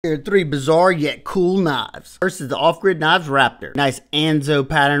Here are three bizarre yet cool knives. First is the Off-Grid Knives Raptor. Nice Anzo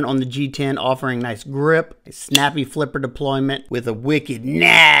pattern on the G10, offering nice grip, a snappy flipper deployment with a wicked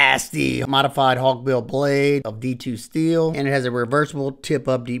nasty modified hawkbill blade of D2 steel, and it has a reversible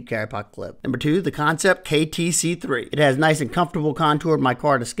tip-up deep carry pocket clip. Number two, the Concept KTC3. It has nice and comfortable contoured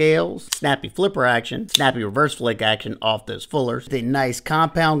micarta scales, snappy flipper action, snappy reverse flick action off those fullers, with a nice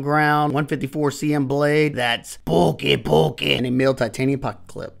compound ground 154 cm blade that's bulky, and a milled titanium pocket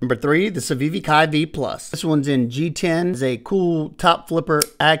clip. Number three, the Civivi Kai V Plus. This one's in G10. It's a cool top flipper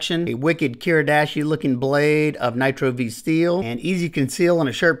action, a wicked Kiradashi looking blade of Nitro V steel, and easy conceal in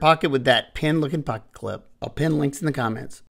a shirt pocket with that pin looking pocket clip. I'll pin links in the comments.